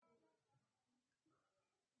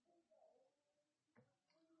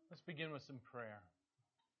Let's begin with some prayer.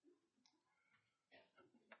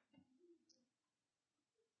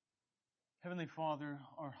 Heavenly Father,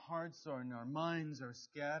 our hearts and our minds are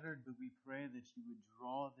scattered, but we pray that you would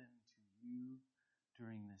draw them to you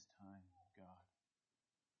during this time, God.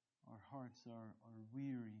 Our hearts are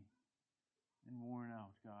weary and worn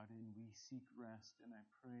out, God, and we seek rest, and I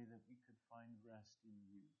pray that we could find rest in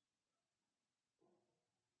you.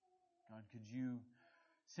 God, could you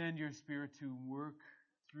send your Spirit to work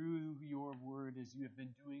through your word as you have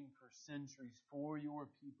been doing for centuries for your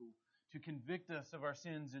people, to convict us of our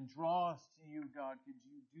sins and draw us to you, God. Could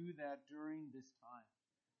you do that during this time?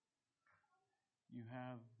 You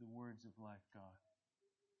have the words of life, God.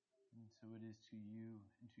 And so it is to you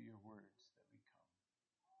and to your words that we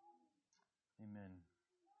come. Amen.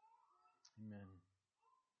 Amen.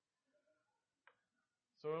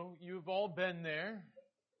 So you've all been there.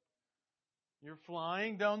 You're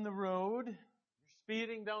flying down the road. You're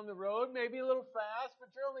speeding down the road, maybe a little fast, but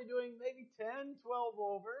you're only doing maybe 10, 12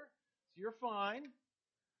 over. So you're fine.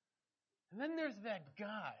 And then there's that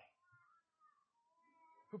guy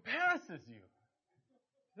who passes you.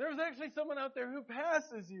 There's actually someone out there who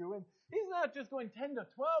passes you, and he's not just going 10 to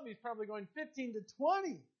 12, he's probably going 15 to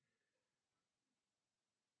 20.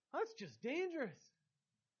 That's just dangerous.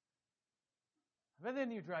 But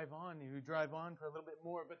then you drive on for a little bit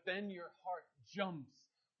more, but then your heart jumps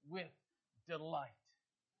with delight.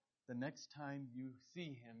 The next time you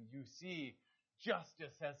see him, you see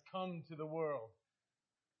justice has come to the world.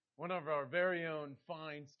 One of our very own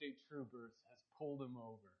fine state troopers has pulled him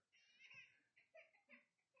over.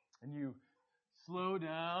 And you slow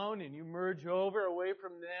down and you merge over away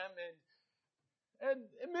from them and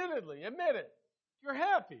admit it, you're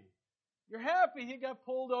happy. You're happy he got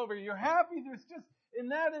pulled over. You're happy there's just, in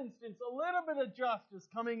that instance, a little bit of justice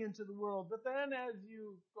coming into the world. But then as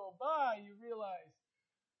you go by, you realize,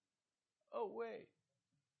 oh wait,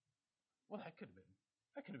 well that could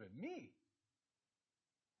have been me.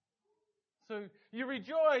 So you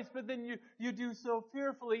rejoice, but then you do so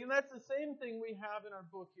fearfully. And that's the same thing we have in our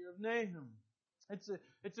book here of Nahum. It's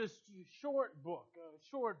a short book.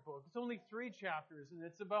 It's only 3 chapters, and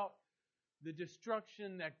it's about the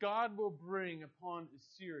destruction that God will bring upon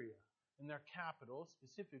Assyria and their capital,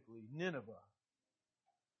 specifically Nineveh.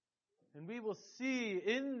 And we will see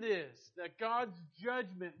in this that God's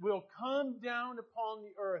judgment will come down upon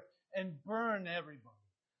the earth and burn everybody.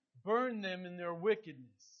 Burn them in their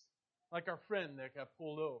wickedness, like our friend that got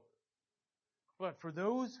pulled over. But for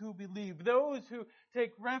those who believe, those who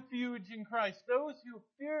take refuge in Christ, those who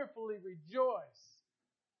fearfully rejoice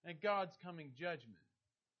at God's coming judgment,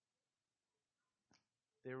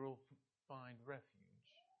 they will find refuge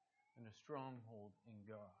and a stronghold in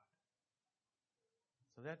God.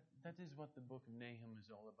 So that is what the book of Nahum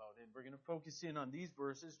is all about. And we're going to focus in on these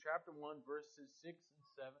verses, chapter 1, verses 6 and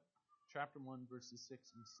 7. Chapter 1, verses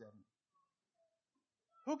 6 and 7.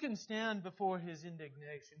 Who can stand before his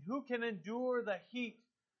indignation? Who can endure the heat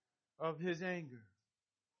of his anger?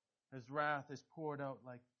 His wrath is poured out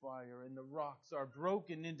like fire, and the rocks are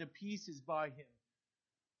broken into pieces by him.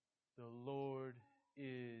 The Lord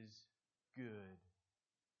is good,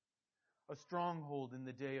 a stronghold in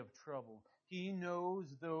the day of trouble. He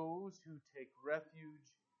knows those who take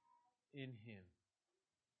refuge in him.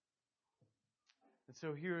 And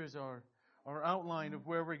so here is our outline of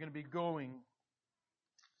where we're going to be going.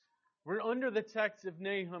 We're under the text of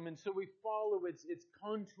Nahum, and so we follow its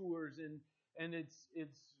contours and its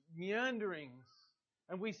meanderings.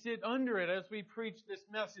 And we sit under it as we preach this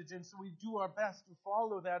message, and so we do our best to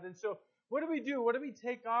follow that. And so what do we do? What do we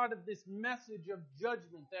take out of this message of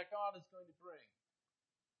judgment that God is going to bring?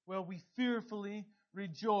 Well, we fearfully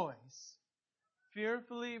rejoice.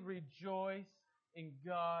 Fearfully rejoice in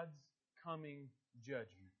God's coming judgment.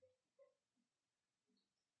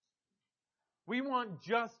 We want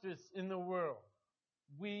justice in the world.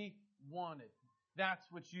 We want it. That's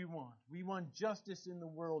what you want. We want justice in the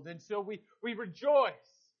world. And so we rejoice.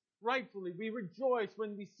 Rightfully, we rejoice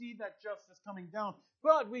when we see that justice coming down.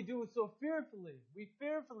 But we do it so fearfully. We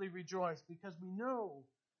fearfully rejoice because we know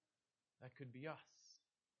that could be us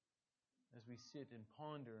as we sit and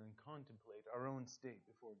ponder and contemplate our own state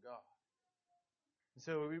before God. And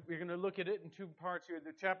so we're going to look at it in 2 parts here.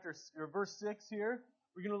 The verse 6 here,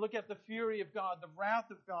 we're going to look at the fury of God, the wrath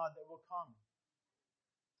of God that will come.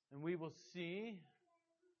 And we will see,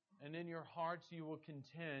 and in your hearts you will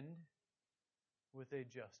contend with a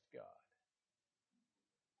just God.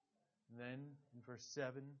 And then in verse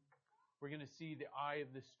 7, we're going to see the eye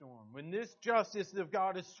of the storm. When this justice of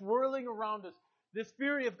God is swirling around us, this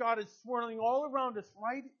fury of God is swirling all around us,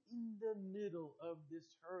 right in the middle of this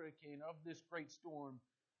hurricane, of this great storm.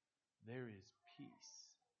 there is peace.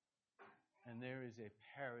 And there is a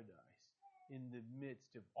paradise in the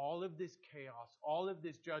midst of all of this chaos, all of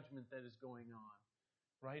this judgment that is going on,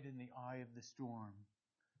 right in the eye of the storm.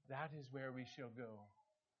 That is where we shall go.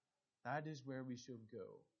 That is where we shall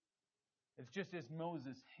go. It's just as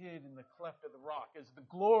Moses hid in the cleft of the rock, as the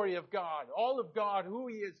glory of God, all of God, who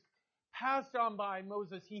He is, passed on by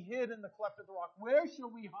Moses, He hid in the cleft of the rock. Where shall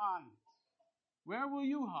we hide? Where will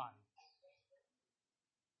you hide?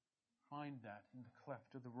 Find that in the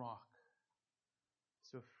cleft of the rock.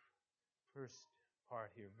 So, first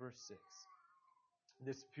part here, verse 6.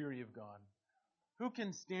 This fury of God. Who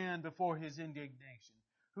can stand before His indignation?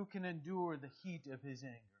 Who can endure the heat of His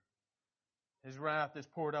anger? His wrath is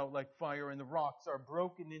poured out like fire, and the rocks are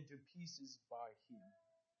broken into pieces by Him.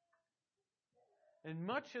 And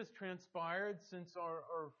much has transpired since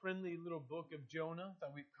our friendly little book of Jonah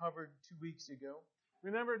that we covered 2 weeks ago.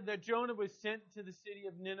 Remember that Jonah was sent to the city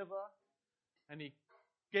of Nineveh, and he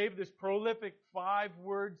gave this prolific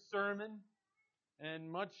 5-word sermon. And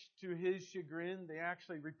much to his chagrin, they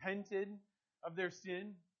actually repented of their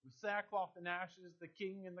sin. With sackcloth and ashes, the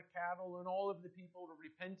king and the cattle and all of the people were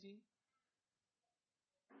repenting.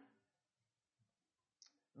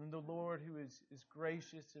 And the Lord, who is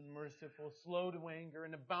gracious and merciful, slow to anger,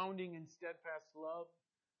 and abounding in steadfast love,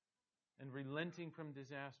 and relenting from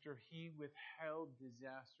disaster, He withheld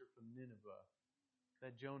disaster from Nineveh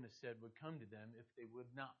that Jonah said would come to them if they would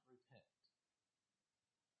not repent.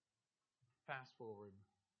 Fast forward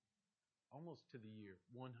almost to the year,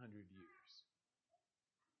 100 years.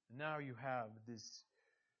 And now you have this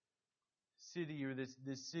city, or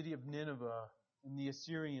this city of Nineveh, and the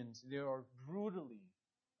Assyrians. They are brutally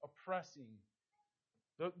oppressing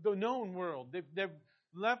the known world. They've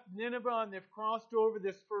left Nineveh and they've crossed over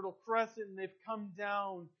this Fertile Crescent, and they've come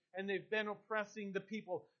down and they've been oppressing the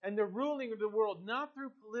people. And they're ruling the world not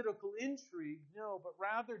through political intrigue, no, but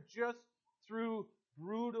rather just through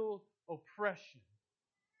brutal oppression.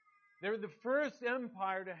 They're the first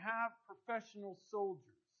empire to have professional soldiers.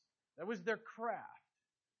 That was their craft,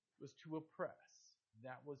 was to oppress.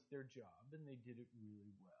 That was their job, and they did it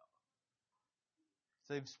really well.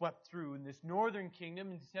 So they've swept through in this northern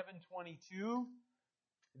kingdom in 722.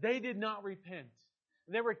 They did not repent.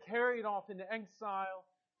 They were carried off into exile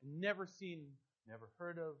and never seen, never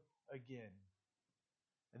heard of again.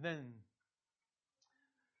 And then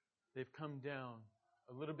they've come down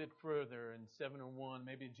a little bit further in 701,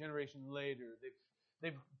 maybe a generation later.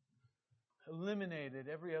 They've eliminated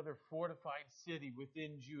every other fortified city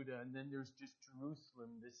within Judah, and then there's just Jerusalem,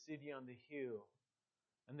 the city on the hill,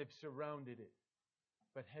 and they've surrounded it.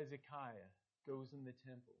 But Hezekiah goes in the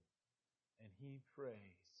temple, and he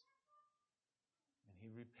prays, and he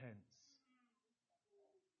repents,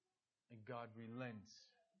 and God relents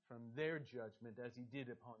from their judgment as He did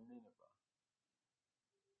upon Nineveh.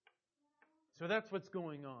 So that's what's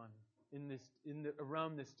going on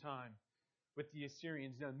around this time with the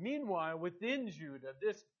Assyrians. Now, meanwhile, within Judah,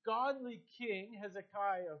 this godly king,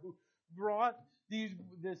 Hezekiah, who brought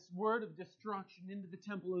this word of destruction into the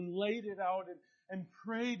temple and laid it out and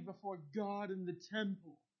prayed before God in the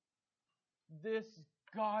temple. This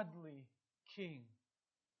godly king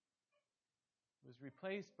was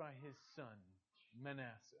replaced by his son, Manasseh,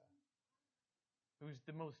 who's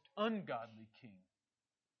the most ungodly king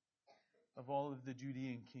of all of the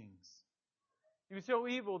Judean kings. He was so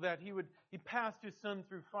evil that he passed his son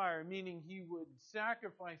through fire, meaning he would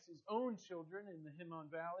sacrifice his own children in the Hinnom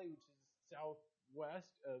Valley, which is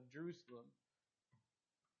southwest of Jerusalem,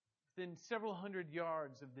 within several hundred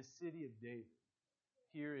yards of the city of David.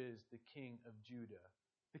 Here is the king of Judah,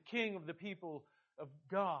 the king of the people of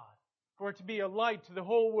God, for it to be a light to the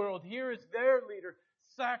whole world. Here is their leader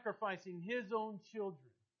sacrificing his own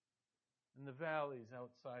children in the valleys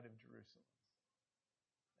outside of Jerusalem.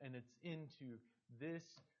 And it's into this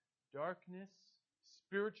darkness,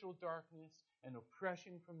 spiritual darkness, and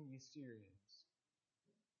oppression from the Assyrians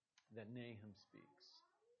that Nahum speaks.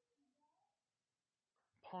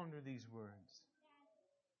 Ponder these words.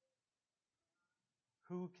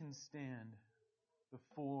 Who can stand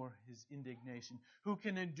before His indignation? Who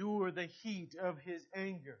can endure the heat of His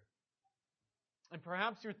anger? And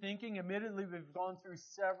perhaps you're thinking, admittedly, we've gone through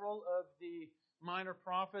several of the minor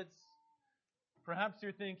prophets. Perhaps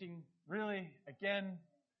you're thinking, really, again,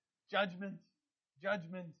 judgment,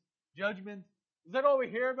 judgment, judgment. Is that all we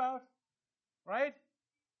hear about? Right?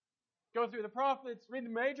 Go through the prophets, read the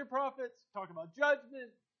major prophets, talk about judgment.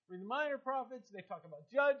 Read the minor prophets, they talk about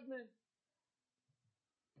judgment.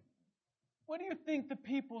 What do you think the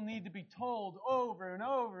people need to be told over and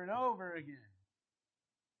over and over again?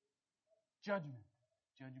 Judgment.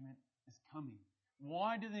 Judgment is coming.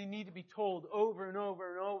 Why do they need to be told over and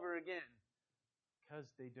over and over again? Because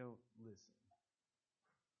they don't listen.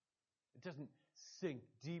 It doesn't sink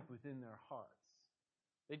deep within their hearts.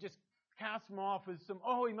 They just cast him off as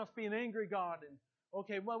he must be an angry God. And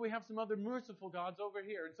okay, well, we have some other merciful gods over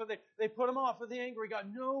here. And so they put him off with the angry God.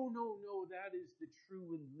 No, that is the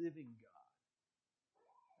true and living God.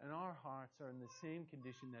 And our hearts are in the same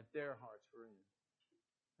condition that their hearts were in.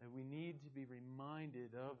 And we need to be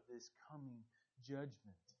reminded of this coming judgment.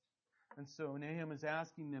 And so Nahum is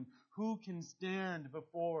asking them, who can stand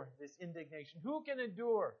before this indignation? Who can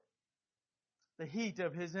endure the heat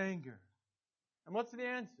of his anger? And what's the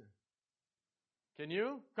answer? Can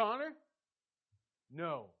you, Connor?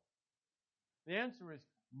 No. The answer is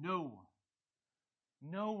no one.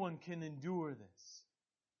 No one can endure this.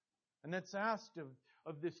 And that's asked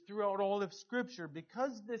of this throughout all of Scripture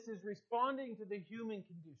because this is responding to the human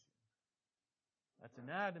condition. That's an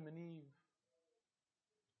Adam and Eve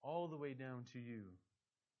all the way down to you.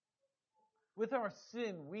 With our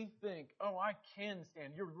sin, we think, I can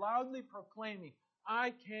stand. You're loudly proclaiming,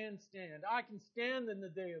 I can stand. I can stand in the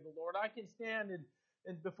day of the Lord. I can stand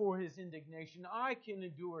before His indignation. I can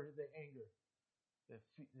endure the anger,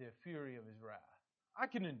 the fury of His wrath. I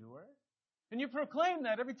can endure it. And you proclaim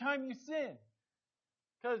that every time you sin.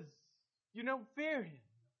 Because you don't fear Him.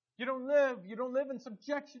 You don't live in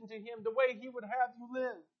subjection to Him the way He would have you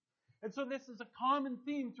live. And so this is a common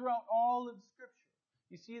theme throughout all of Scripture.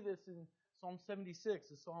 You see this in Psalm 76,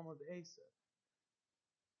 the Psalm of Asaph.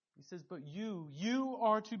 He says, but you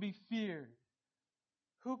are to be feared.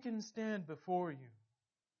 Who can stand before you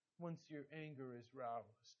once your anger is roused?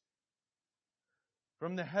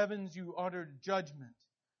 From the heavens you uttered judgment.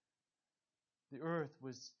 The earth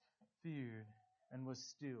was feared and was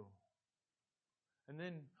still. And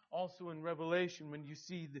then also in Revelation, when you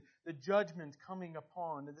see the judgment coming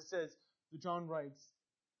upon, and it says, John writes,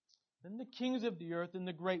 then the kings of the earth and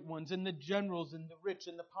the great ones and the generals and the rich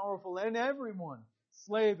and the powerful and everyone,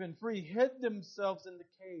 slave and free, hid themselves in the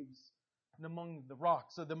caves and among the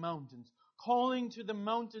rocks of the mountains, calling to the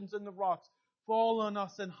mountains and the rocks, fall on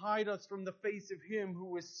us and hide us from the face of Him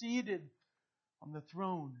who is seated on the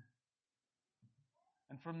throne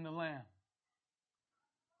and from the Lamb.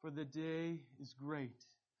 For the day is great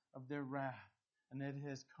of their wrath, and it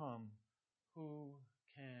has come. Who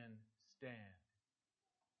can stand?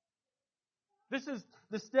 This is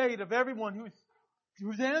the state of everyone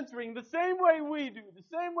who's answering the same way we do, the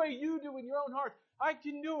same way you do in your own heart. I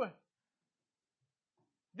can do it.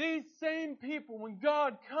 These same people, when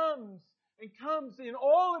God comes in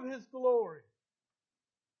all of His glory,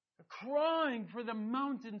 are crying for the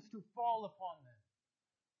mountains to fall upon them.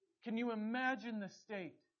 Can you imagine the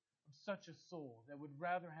state of such a soul that would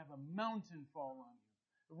rather have a mountain fall on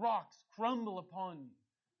you, rocks crumble upon you,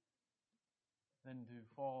 than to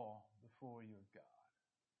fall before your God?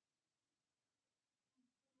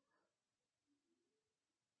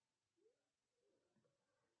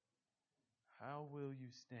 How will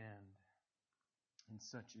you stand in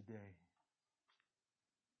such a day?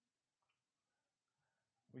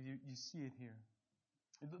 Well, you see it here.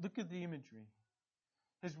 Look at the imagery.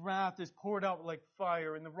 His wrath is poured out like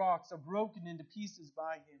fire, and the rocks are broken into pieces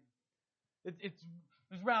by Him. It's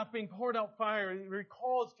His wrath being poured out fire. It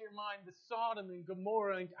recalls to your mind the Sodom and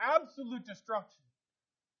Gomorrah and absolute destruction.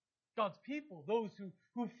 God's people, those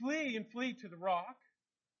who flee to the rock,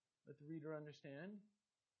 let the reader understand,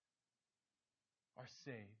 are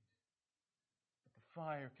saved. But the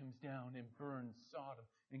fire comes down and burns Sodom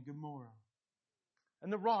and Gomorrah.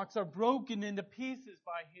 And the rocks are broken into pieces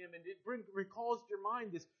by Him, and it recalls to your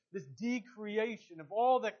mind this decreation of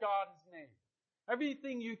all that God has made.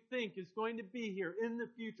 Everything you think is going to be here in the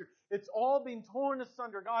future, it's all being torn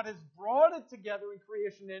asunder. God has brought it together in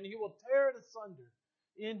creation, and He will tear it asunder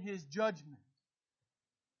in His judgment.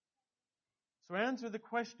 So answer the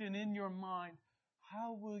question in your mind,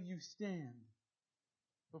 how will you stand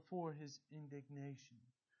before His indignation?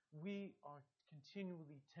 We are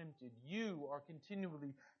continually tempted. You are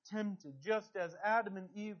continually tempted, just as Adam and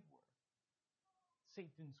Eve were.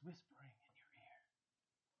 Satan's whispering in your ear.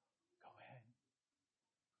 Go ahead.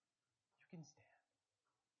 You can stand.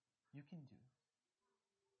 You can do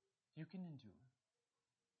it. You can endure.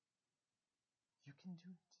 You can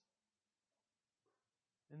do it.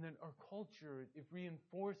 And then our culture, it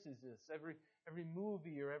reinforces this. Every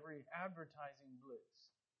movie or every advertising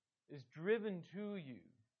blitz is driven to you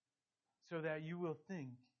so that you will think,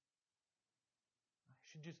 I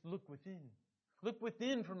should just look within. Look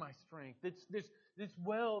within for my strength. It's this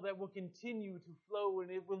well that will continue to flow and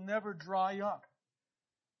it will never dry up.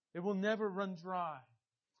 It will never run dry.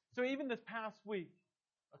 So even this past week,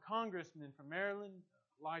 a congressman from Maryland,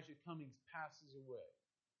 Elijah Cummings, passes away.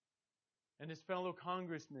 And his fellow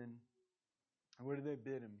congressmen, what do they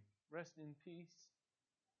bid him? Rest in peace?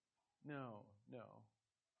 No.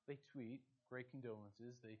 They tweet, great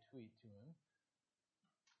condolences, they tweet to him,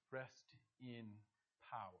 rest in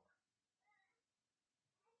power.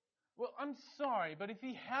 Well, I'm sorry, but if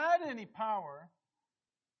he had any power,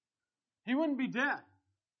 he wouldn't be dead.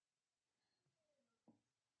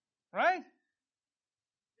 Right?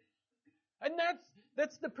 And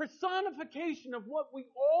that's the personification of what we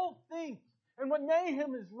all think and what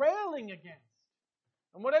Nahum is railing against.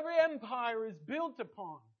 And what every empire is built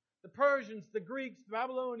upon. The Persians, the Greeks, the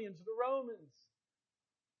Babylonians, the Romans.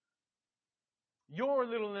 Your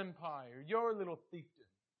little empire, your little fiefdom.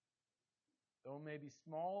 Though it may be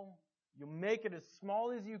small, you'll make it as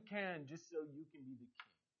small as you can just so you can be the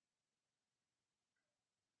king.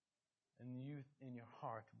 And you in your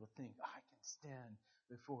heart will think, I can stand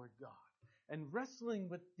before God. And wrestling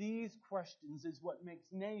with these questions is what makes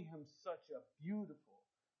Nahum such a beautiful,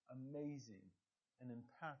 amazing, and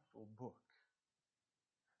impactful book.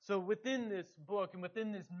 So within this book and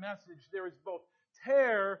within this message, there is both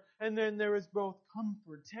terror and then there is both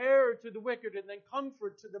comfort. Terror to the wicked and then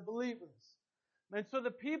comfort to the believers. And so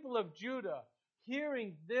the people of Judah,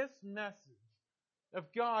 hearing this message of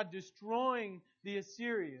God destroying the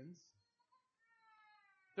Assyrians,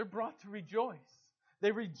 they're brought to rejoice.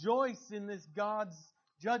 They rejoice in this God's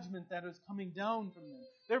judgment that is coming down from them.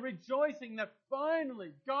 They're rejoicing that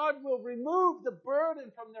finally God will remove the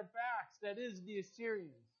burden from their backs, that is the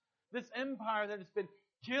Assyrians. This empire that has been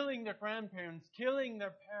killing their grandparents, killing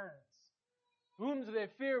their parents. Whom they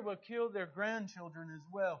fear will kill their grandchildren as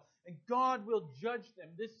well. And God will judge them.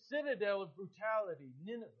 This citadel of brutality,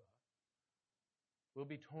 Nineveh, will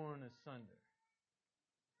be torn asunder.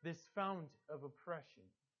 This fount of oppression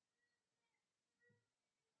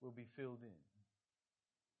will be filled in.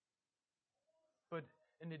 But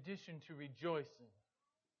in addition to rejoicing,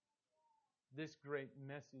 this great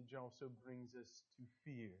message also brings us to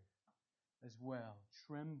fear as well.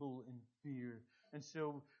 Tremble in fear. And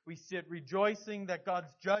so we sit rejoicing that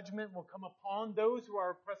God's judgment will come upon those who are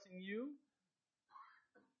oppressing you.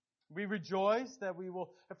 We rejoice that we will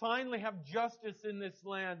finally have justice in this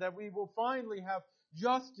land, that we will finally have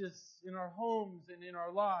justice in our homes and in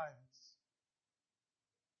our lives.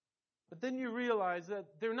 But then you realize that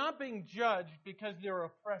they're not being judged because they're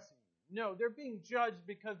oppressing you. No, they're being judged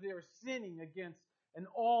because they are sinning against an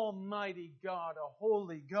almighty God, a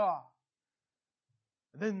holy God.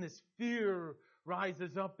 And then this fear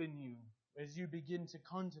rises up in you as you begin to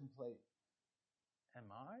contemplate. Am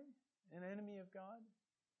I an enemy of God?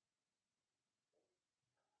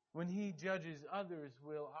 When He judges others,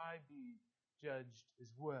 will I be judged as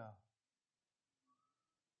well?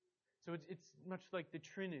 So it's much like the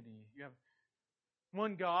Trinity. You have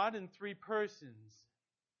one God in three persons.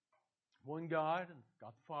 One God,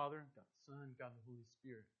 God the Father, God the Son, God the Holy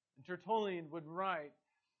Spirit. And Tertullian would write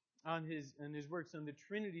on his works on the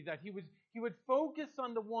Trinity that he would focus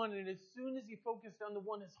on the one, and as soon as he focused on the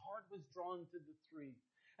one, his heart was drawn to the three.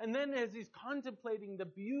 And then as he's contemplating the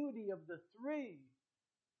beauty of the three,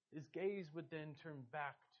 his gaze would then turn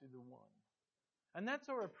back to the one. And that's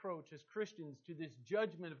our approach as Christians to this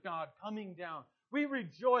judgment of God coming down. We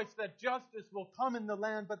rejoice that justice will come in the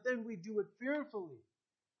land, but then we do it fearfully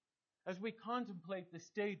as we contemplate the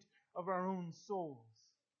state of our own souls.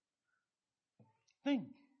 Think.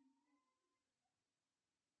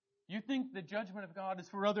 You think the judgment of God is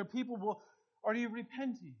for other people? Well, are you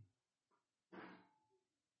repenting?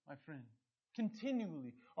 My friend,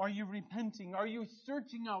 continually, are you repenting? Are you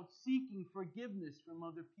searching out, seeking forgiveness from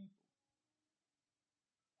other people?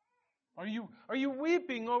 Are you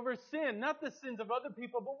weeping over sin? Not the sins of other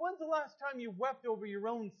people, but when's the last time you wept over your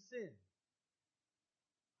own sin?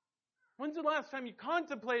 When's the last time you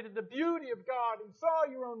contemplated the beauty of God and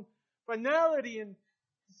saw your own finality and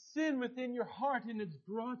sin within your heart, and it's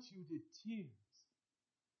brought you to tears?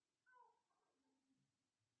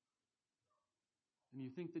 And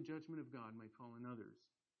you think the judgment of God might fall on others.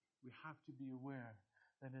 We have to be aware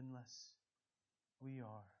that unless we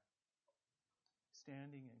are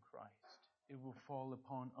standing in Christ, it will fall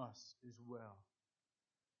upon us as well.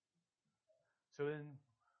 So then,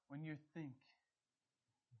 when you think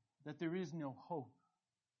that there is no hope,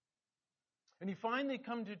 and you finally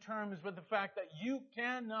come to terms with the fact that you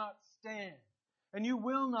cannot stand, and you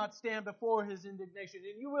will not stand before His indignation,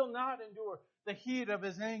 and you will not endure the heat of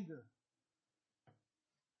His anger.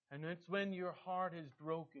 And it's when your heart is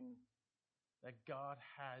broken that God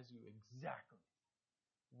has you exactly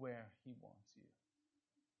where He wants you.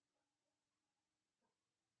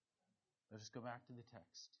 Let us go back to the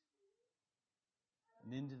text.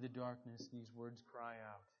 And into the darkness these words cry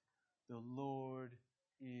out, the Lord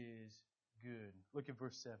is good. Look at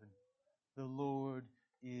verse 7. The Lord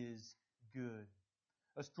is good.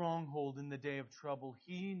 A stronghold in the day of trouble.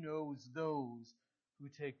 He knows those who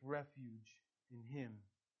take refuge in Him.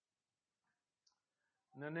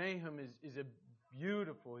 Now Nahum is a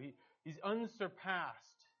beautiful, he's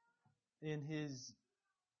unsurpassed in his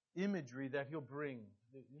imagery that he'll bring.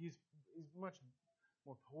 He's much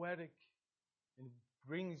more poetic and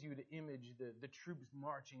brings you to image the troops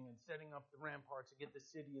marching and setting up the ramparts against the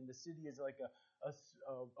city. And the city is like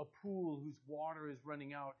a pool whose water is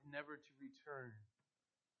running out, never to return.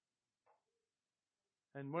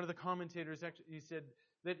 And one of the commentators actually, he said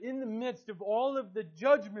that in the midst of all of the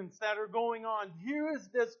judgments that are going on, here is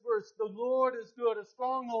this verse, the Lord is good, a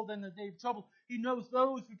stronghold in the day of trouble. He knows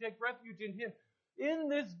those who take refuge in Him. In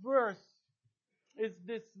this verse is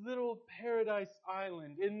this little paradise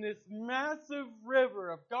island. In this massive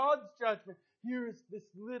river of God's judgment, here is this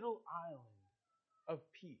little island of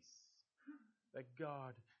peace, that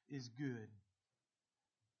God is good.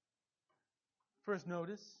 First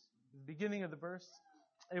notice, the beginning of the verse,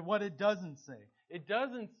 and what it doesn't say. It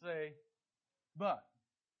doesn't say, but.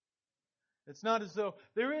 It's not as though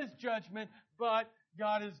there is judgment, but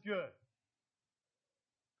God is good.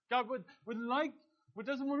 God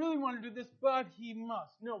doesn't really want to do this, but He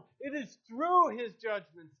must. No, it is through His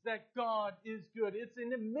judgments that God is good. It's in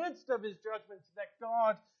the midst of His judgments that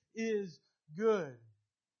God is good.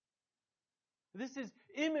 This is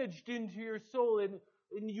imaged into your soul,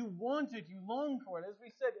 and you want it, you long for it. As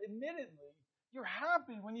we said, admittedly, you're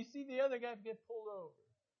happy when you see the other guy get pulled over.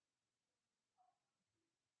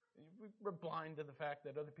 We're blind to the fact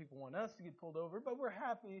that other people want us to get pulled over, but we're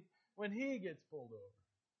happy when he gets pulled over.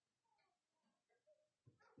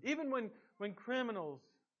 Even when criminals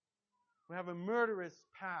who have a murderous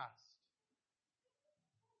past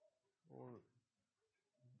or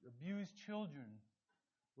abuse children,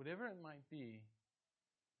 whatever it might be,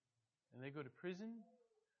 and they go to prison,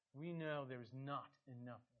 we know there's not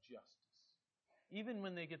enough justice. Even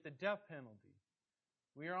when they get the death penalty,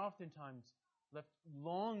 we are oftentimes left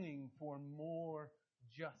longing for more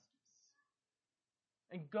justice.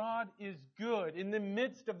 And God is good in the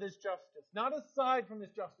midst of this justice. Not aside from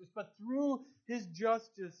this justice, but through His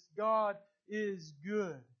justice, God is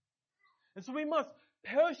good. And so we must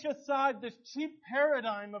push aside this cheap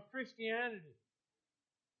paradigm of Christianity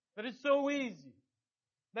that is so easy,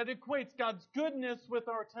 that equates God's goodness with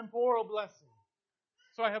our temporal blessing.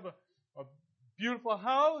 So I have a beautiful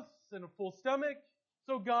house and a full stomach,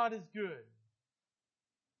 so God is good.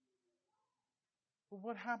 But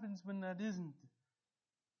what happens when that isn't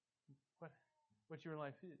what your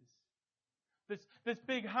life is? This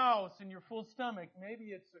big house and your full stomach, maybe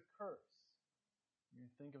it's a curse. You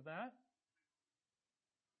think of that?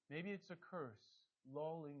 Maybe it's a curse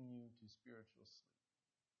lulling you to spiritual sleep.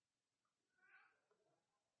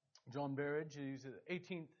 John Berridge, who's an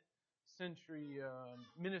 18th century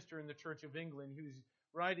minister in the Church of England, he was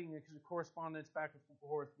writing a correspondence back and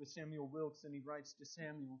forth with Samuel Wilkes, and he writes to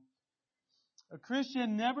Samuel, "A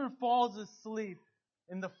Christian never falls asleep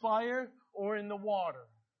in the fire or in the water,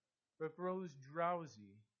 but grows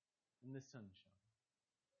drowsy in the sunshine."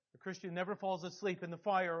 A Christian never falls asleep in the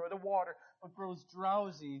fire or the water, but grows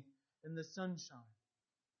drowsy in the sunshine.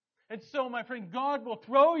 And so, my friend, God will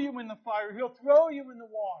throw you in the fire. He'll throw you in the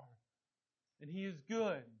water. And He is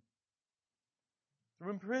good.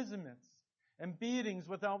 Through imprisonments and beatings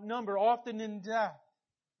without number, often in death,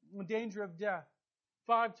 in danger of death.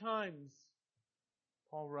 5 times,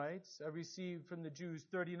 Paul writes, I received from the Jews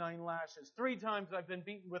 39 lashes. 3 times I've been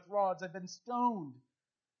beaten with rods. I've been stoned.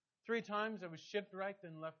 3 times I was shipwrecked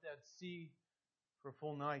and left at sea for a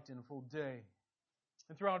full night and a full day.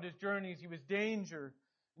 And throughout his journeys, he was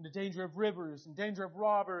in the danger of rivers, in danger of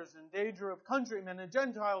robbers, in danger of countrymen and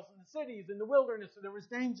Gentiles in the cities, in the wilderness. So there was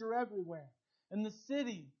danger everywhere. In the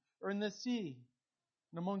city or in the sea,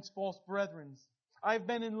 and amongst false brethren. I've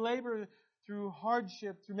been in labor through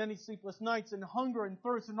hardship, through many sleepless nights, and hunger and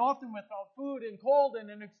thirst, and often without food and cold and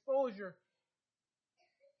in exposure.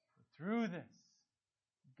 But through this,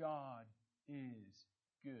 God is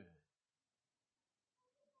good.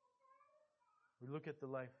 We look at the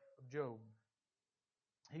life of Job.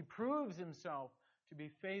 He proves himself to be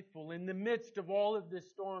faithful in the midst of all of this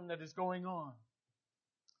storm that is going on.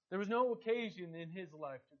 There was no occasion in his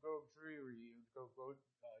life to grow dreary or grow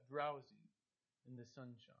drowsy in the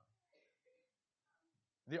sunshine.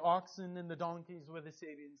 The oxen and the donkeys were the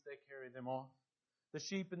Sabians that carried them off. The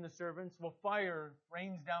sheep and the servants, well, fire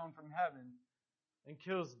rains down from heaven and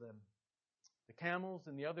kills them. The camels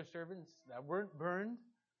and the other servants that weren't burned,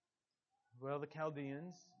 well, the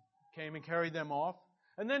Chaldeans came and carried them off.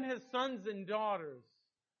 And then his sons and daughters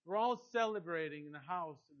were all celebrating in the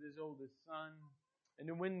house of his oldest son. And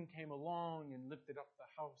the wind came along and lifted up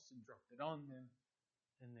the house and dropped it on them,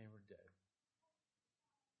 and they were dead.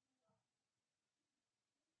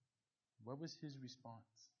 What was his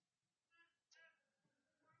response?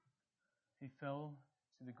 He fell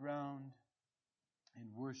to the ground and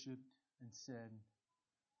worshipped and said,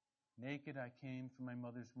 "Naked I came from my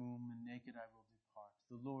mother's womb, and naked I will depart.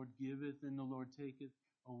 The Lord giveth, and the Lord taketh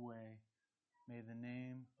away. May the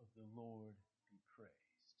name of the Lord be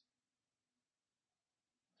praised."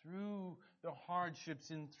 Through the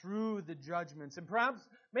hardships and through the judgments, and perhaps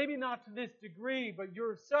maybe not to this degree, but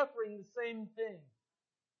you're suffering the same thing.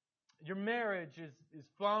 Your marriage is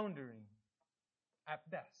floundering at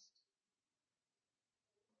best.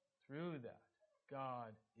 Through that,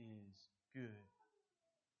 God is good.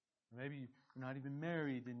 Maybe you're not even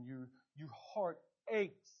married and your heart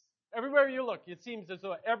aches. Everywhere you look, it seems as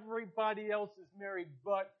though everybody else is married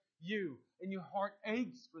but you. And your heart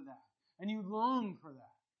aches for that. And you long for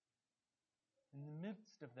that. In the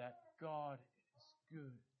midst of that, God is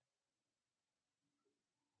good.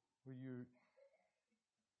 Where your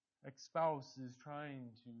ex-spouse is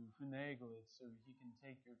trying to finagle it so he can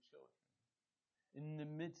take your children. In the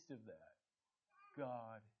midst of that,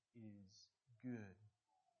 God is good.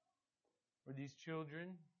 Or these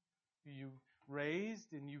children who you've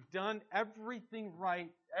raised and you've done everything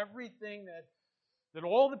right, everything that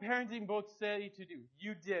all the parenting books say to do.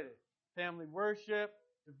 You did it. Family worship,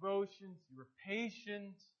 devotions, you were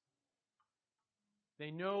patient.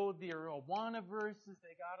 They know their Awana verses.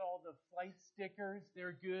 They got all the flight stickers.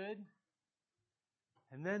 They're good.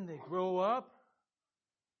 And then they grow up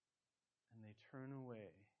and they turn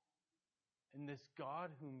away. And this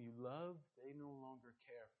God whom you love, they no longer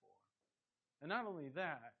care for. And not only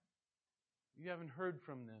that, you haven't heard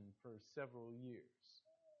from them for several years.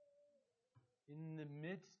 In the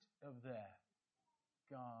midst of that,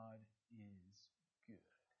 God is good.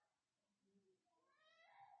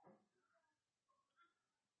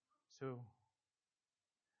 So,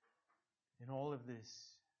 in all of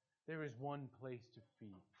this, there is one place to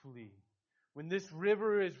flee. When this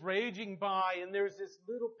river is raging by and there's this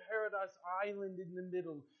little paradise island in the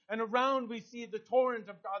middle, and around we see the torrent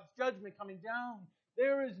of God's judgment coming down,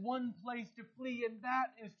 there is one place to flee, and that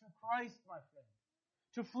is to Christ, my friend.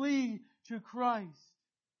 To flee to Christ.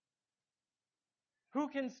 Who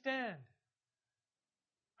can stand?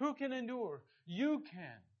 Who can endure? You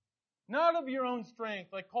can. Not of your own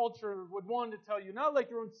strength, like culture would want to tell you. Not like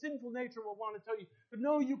your own sinful nature will want to tell you. But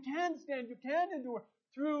no, you can stand. You can endure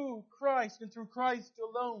through Christ and through Christ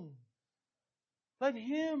alone. Let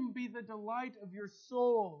Him be the delight of your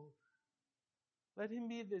soul. Let Him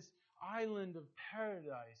be this island of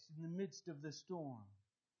paradise in the midst of the storm.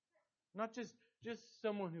 Not just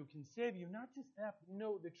someone who can save you. Not just that, but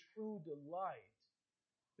no, the true delight.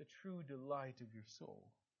 The true delight of your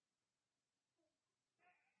soul.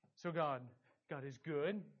 So God is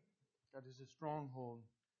good. God is a stronghold.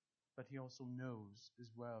 But He also knows as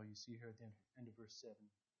well. You see here at the end of verse 7.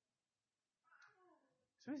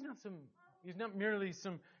 So He's not merely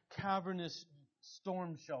some cavernous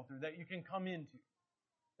storm shelter that you can come into.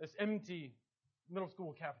 This empty middle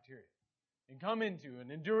school cafeteria. And come into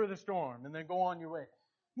and endure the storm and then go on your way.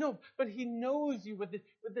 No, but He knows you with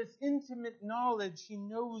this intimate knowledge. He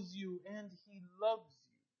knows you and He loves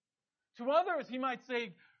you. To others, He might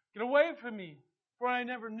say, "Get away from me, for I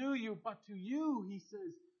never knew you." But to you, He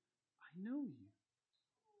says, "I know you,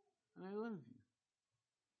 and I love you."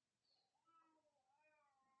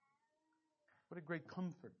 What a great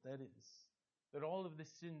comfort that is. That all of the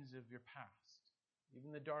sins of your past,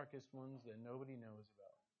 even the darkest ones that nobody knows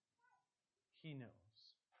about, He knows.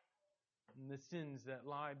 And the sins that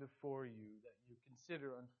lie before you that you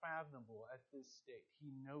consider unfathomable at this state,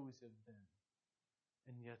 He knows of them.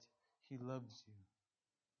 And yet, He loves you.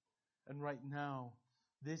 And right now,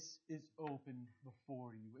 this is open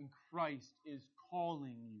before you. And Christ is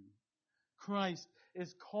calling you. Christ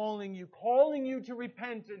is calling you to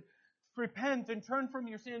repent and turn from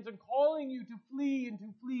your sins, and calling you to flee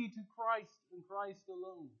to Christ and Christ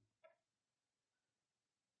alone.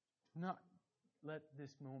 Do not let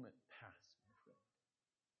this moment pass, my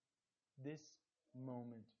friend. This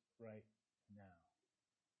moment right now.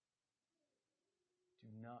 Do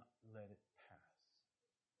not let it pass,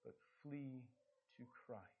 but flee to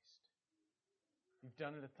Christ. You've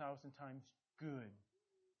done it 1,000 times. Good.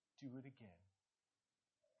 Do it again.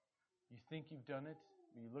 You think you've done it,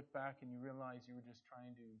 but you look back and you realize you were just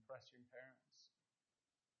trying to impress your parents.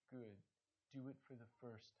 Good. do it for the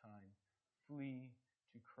first time. Flee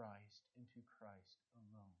to Christ and to Christ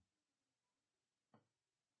alone.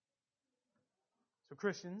 So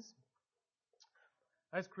Christians,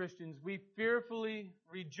 as Christians, we fearfully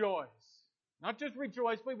rejoice. Not just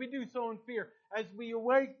rejoice, but we do so in fear as we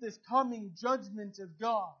await this coming judgment of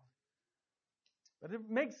God. But to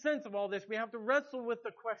make sense of all this, we have to wrestle with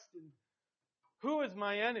the question, who is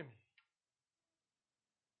my enemy?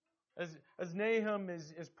 As Nahum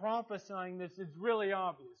is prophesying this, it's really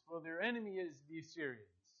obvious. Well, their enemy is the Assyrians.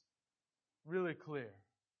 Really clear.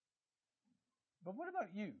 But what about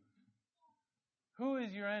you? Who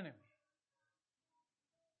is your enemy?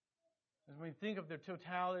 As we think of the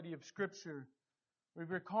totality of Scripture, we're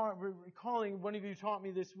recalling, one of you taught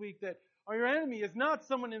me this week, that our enemy is not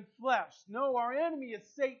someone in flesh. No, our enemy is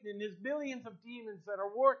Satan and his billions of demons that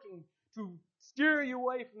are working to steer you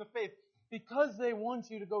away from the faith. Because they want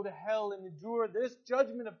you to go to hell and endure this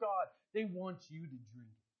judgment of God, they want you to drink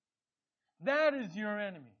it. That is your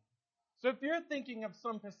enemy. So if you're thinking of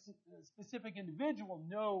some specific individual,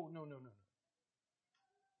 no.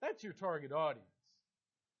 That's your target audience.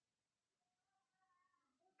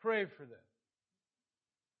 Pray for them.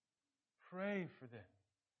 Pray for them.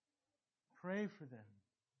 Pray for them.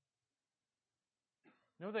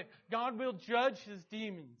 Know that God will judge His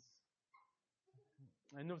demons.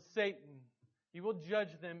 I know Satan, he will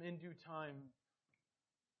judge them in due time.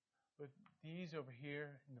 But these over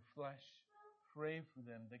here in the flesh, pray for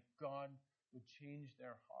them that God would change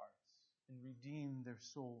their hearts and redeem their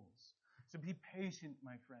souls. So be patient,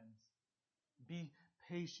 my friends. Be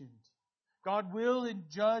patient. God will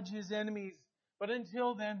judge His enemies, but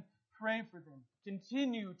until then, pray for them.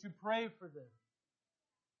 Continue to pray for them.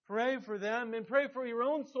 Pray for them and pray for your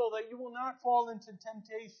own soul that you will not fall into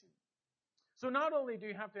temptation. So not only do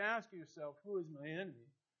you have to ask yourself, who is my enemy?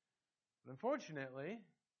 But unfortunately,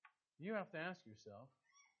 you have to ask yourself,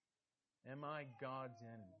 am I God's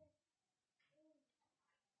enemy?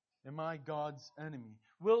 Am I God's enemy?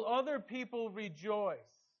 Will other people rejoice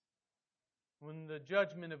when the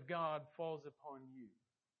judgment of God falls upon you?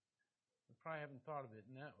 You probably haven't thought of it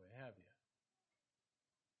in that way, have you?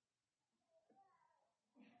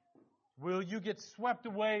 Will you get swept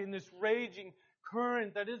away in this raging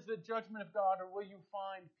current that is the judgment of God, or will you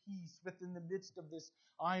find peace within the midst of this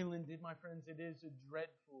island? My friends, it is a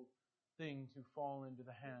dreadful thing to fall into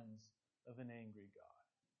the hands of an angry God.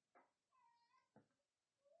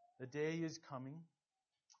 The day is coming,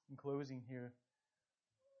 in closing here,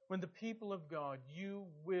 when the people of God, you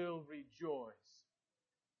will rejoice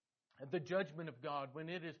at the judgment of God when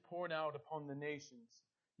it is poured out upon the nations.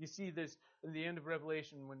 You see this at the end of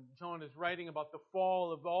Revelation when John is writing about the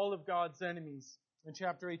fall of all of God's enemies in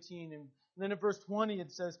chapter 18. And then in verse 20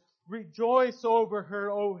 it says, rejoice over her,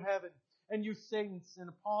 O heaven, and you saints and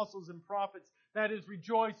apostles and prophets. That is,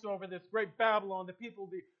 rejoice over this great Babylon, the people,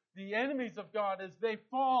 the enemies of God, as they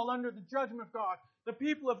fall under the judgment of God. The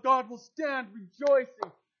people of God will stand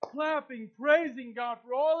rejoicing, clapping, praising God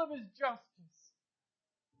for all of His justice.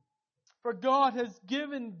 For God has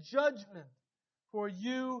given judgment for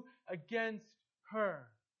you against her.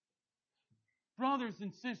 Brothers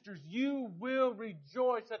and sisters, you will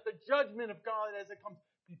rejoice at the judgment of God as it comes.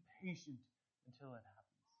 Be patient until it happens.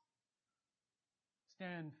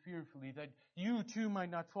 Stand fearfully that you too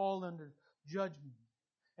might not fall under judgment.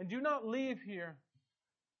 And do not leave here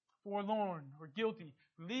forlorn or guilty.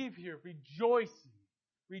 Leave here rejoicing.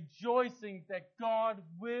 Rejoicing that God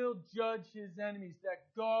will judge His enemies. That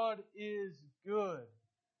God is good.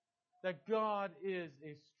 That God is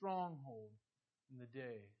a stronghold in the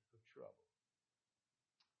day of trouble.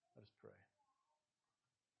 Let us pray.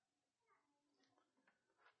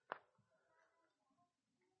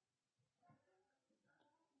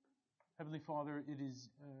 Heavenly Father,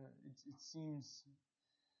 it seems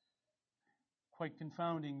quite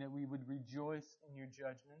confounding that we would rejoice in your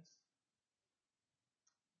judgments.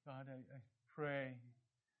 God, I pray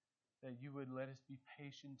that you would let us be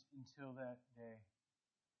patient until that day.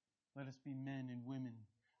 Let us be men and women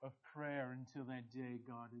of prayer until that day,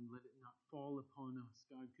 God, and let it not fall upon us.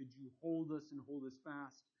 God, could you hold us and hold us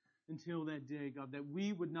fast until that day, God, that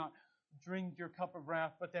we would not drink your cup of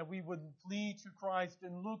wrath, but that we would flee to Christ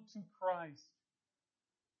and look to Christ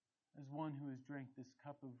as one who has drank this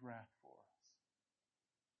cup of wrath for us.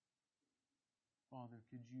 Father,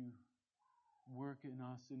 could you work in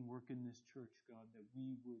us and work in this church, God, that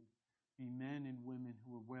we would be men and women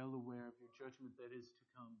who are well aware of your judgment that is to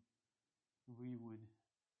come. We would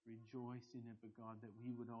rejoice in it, but God, that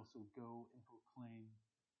we would also go and proclaim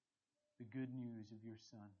the good news of your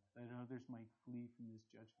Son, that others might flee from this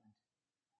judgment.